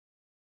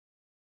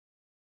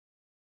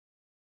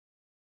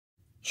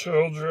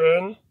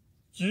Children,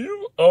 do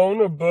you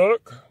own a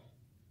book?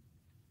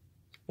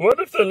 What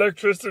if the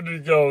electricity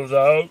goes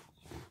out?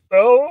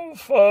 Cell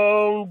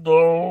phone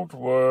don't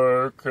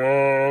work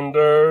and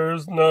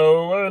there's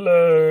no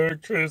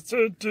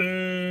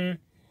electricity.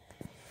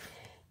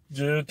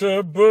 Get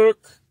a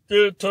book,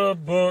 read a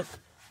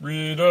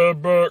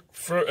book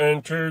for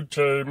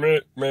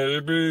entertainment.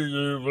 Maybe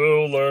you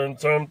will learn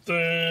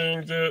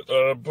something, get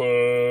a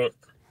book.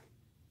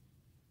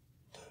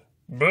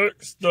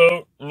 Books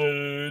don't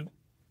need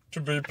to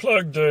be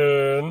plugged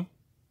in,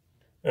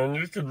 and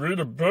you could read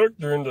a book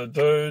during the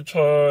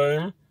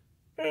daytime,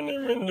 and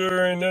even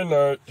during the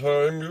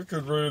nighttime you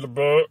could read a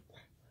book,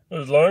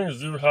 as long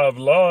as you have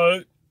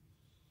light,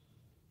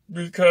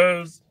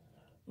 because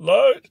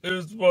light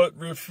is what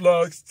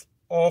reflects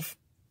off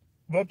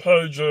the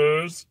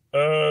pages,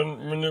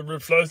 and when it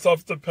reflects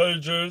off the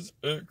pages,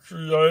 it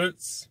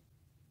creates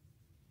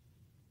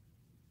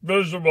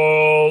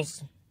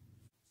visuals.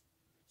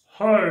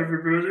 Hi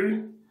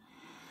everybody,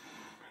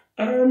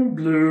 I'm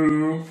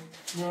blue.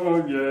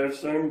 Oh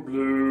yes, I'm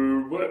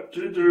blue. What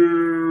to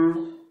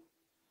do?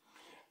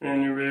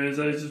 Anyways,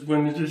 I just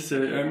wanted to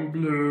say I'm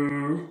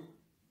blue.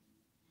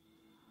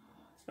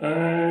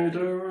 I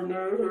don't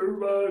know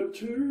what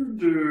to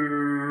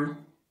do.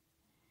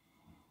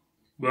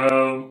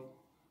 Well,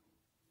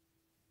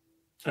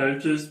 I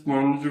just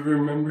wanted to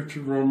remember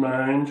to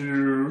remind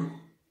you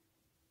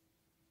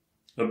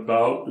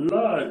about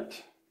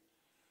light.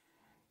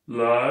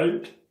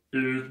 Light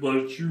is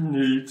what you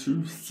need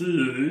to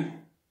see,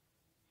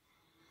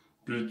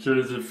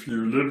 because if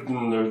you lived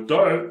in the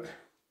dark,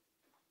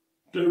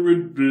 there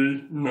would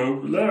be no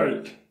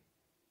light.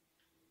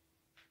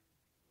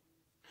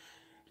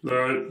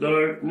 Light,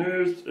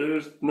 darkness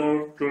is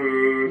no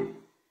good.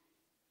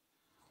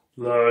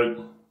 Light,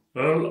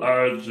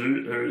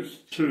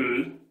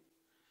 L-I-G-H-T,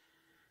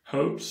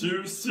 helps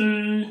you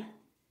see.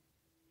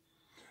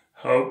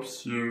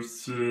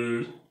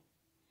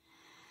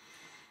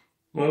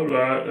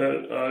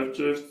 Alright, I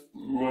just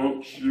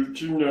want you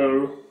to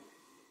know,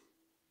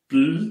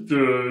 be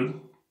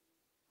good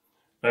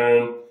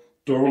and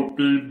don't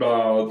be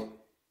bad.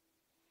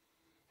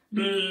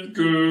 Be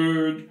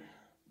good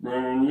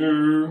when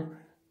you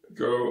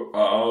go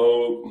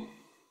out,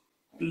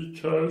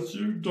 because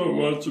you don't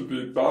want to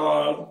be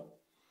bad.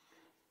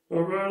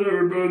 Alright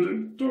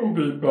everybody, don't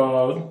be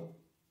bad.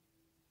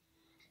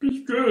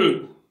 Be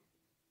good.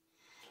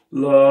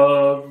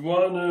 Love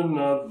one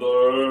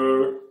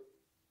another.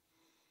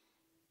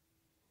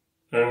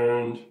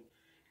 And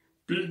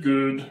be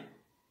good.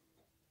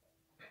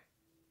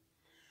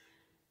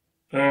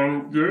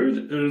 And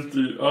good is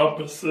the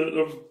opposite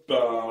of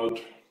bad.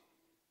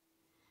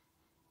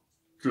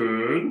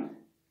 Good,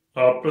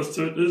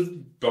 opposite is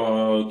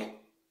bad.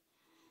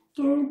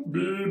 Don't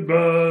be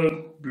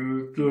bad,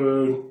 be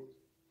good.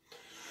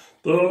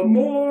 The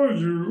more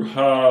you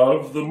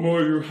have, the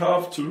more you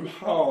have to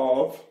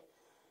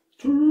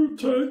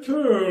take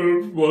care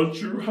of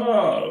what you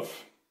have.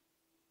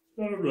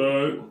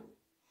 Alright.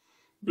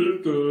 Be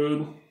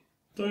good.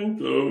 Thank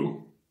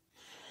you.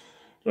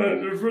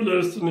 Thank you for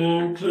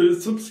listening.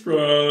 Please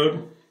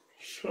subscribe,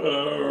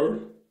 share,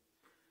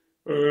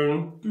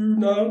 and do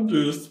not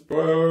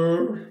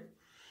despair.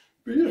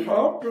 Be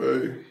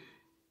happy.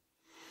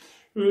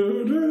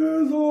 It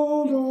is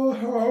all a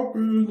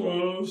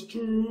happiness to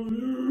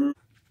you.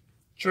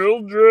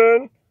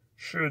 Children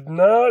should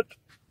not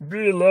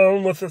be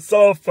alone with a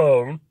cell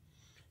phone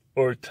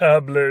or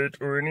tablet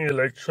or any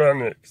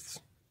electronics.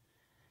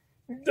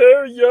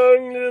 Their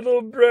young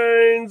little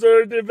brains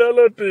are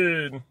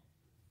developing.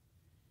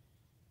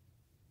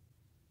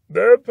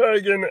 They're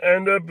probably going to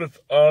end up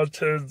with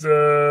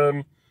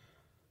autism,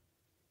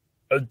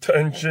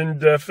 attention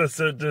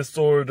deficit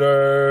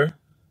disorder.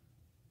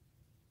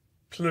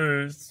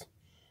 Please,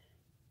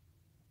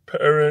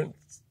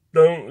 parents,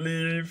 don't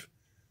leave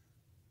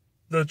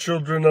the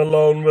children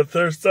alone with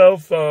their cell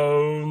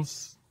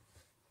phones.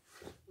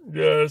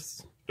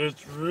 Yes,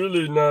 it's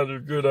really not a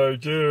good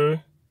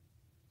idea.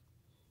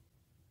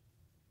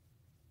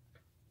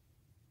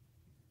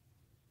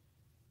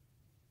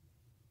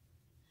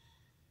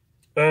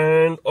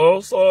 And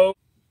also,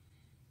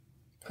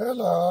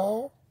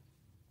 hello.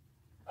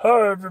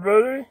 Hi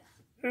everybody,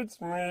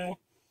 it's me.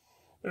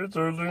 It's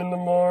early in the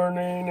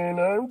morning and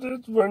I'm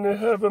just want to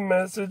have a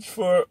message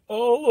for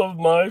all of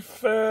my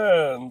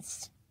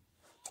fans.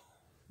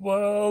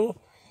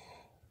 Well,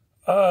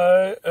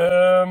 I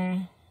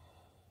am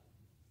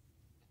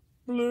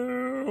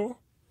blue.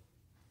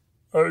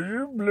 Are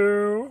you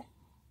blue?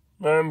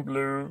 I'm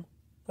blue.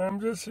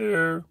 I'm just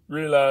here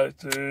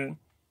relaxing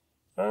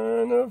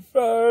on a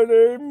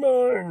Friday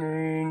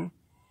morning.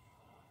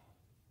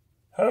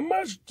 How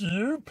much do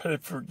you pay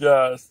for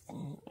gas?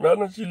 Why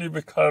don't you leave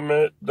a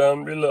comment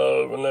down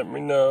below and let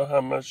me know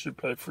how much you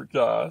pay for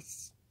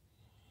gas.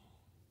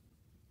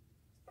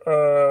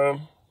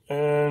 And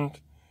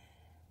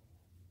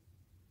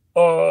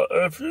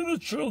if you're the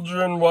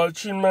children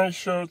watching my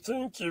show,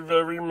 thank you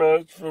very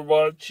much for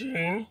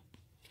watching.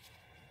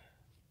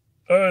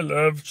 I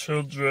love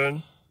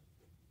children.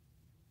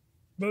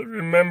 But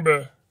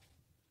remember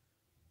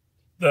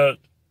that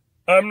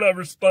I'm not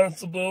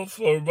responsible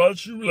for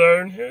what you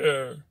learn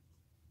here.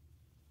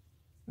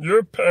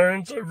 Your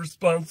parents are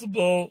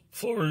responsible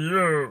for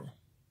you.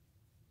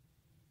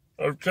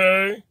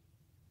 Okay?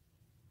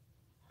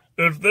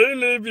 If they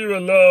leave you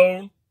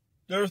alone,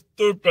 they're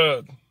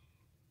stupid.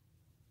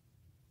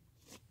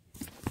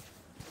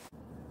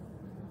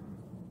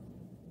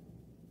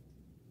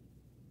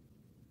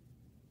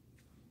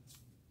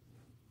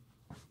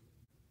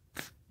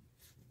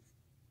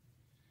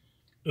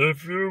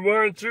 If you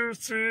want to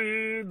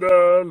see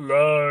the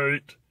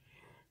light,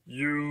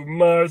 you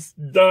must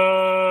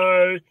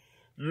die.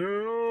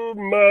 You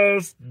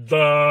must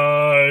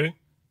die.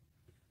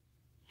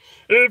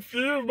 If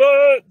you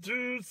want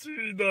to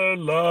see the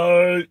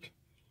light,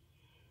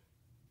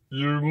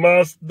 you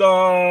must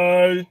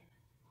die.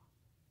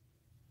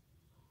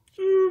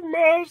 You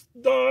must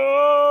die.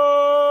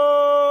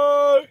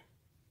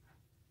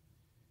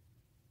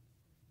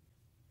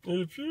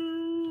 If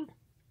you...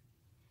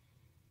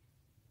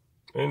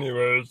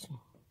 Anyways,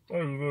 I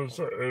was going to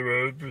say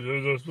anyways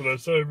because that's what I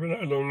say, but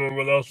I don't know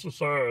what else to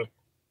say.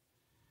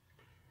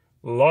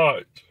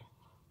 Light.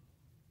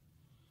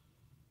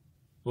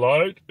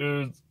 Light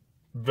is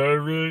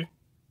very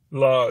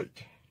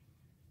light.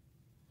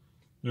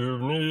 You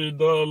need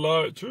the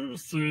light to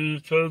see,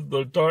 because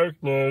the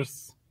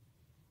darkness,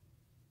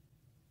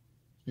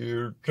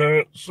 you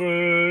can't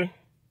see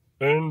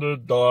in the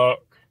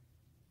dark.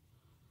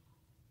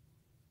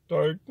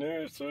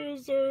 Darkness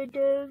is a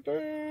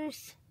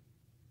darkness.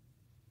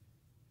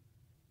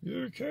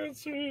 You can't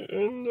see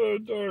in the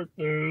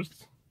darkness.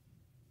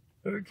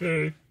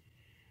 Okay.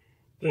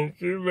 Thank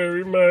you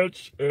very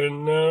much,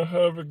 and now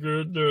have a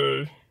good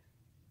day.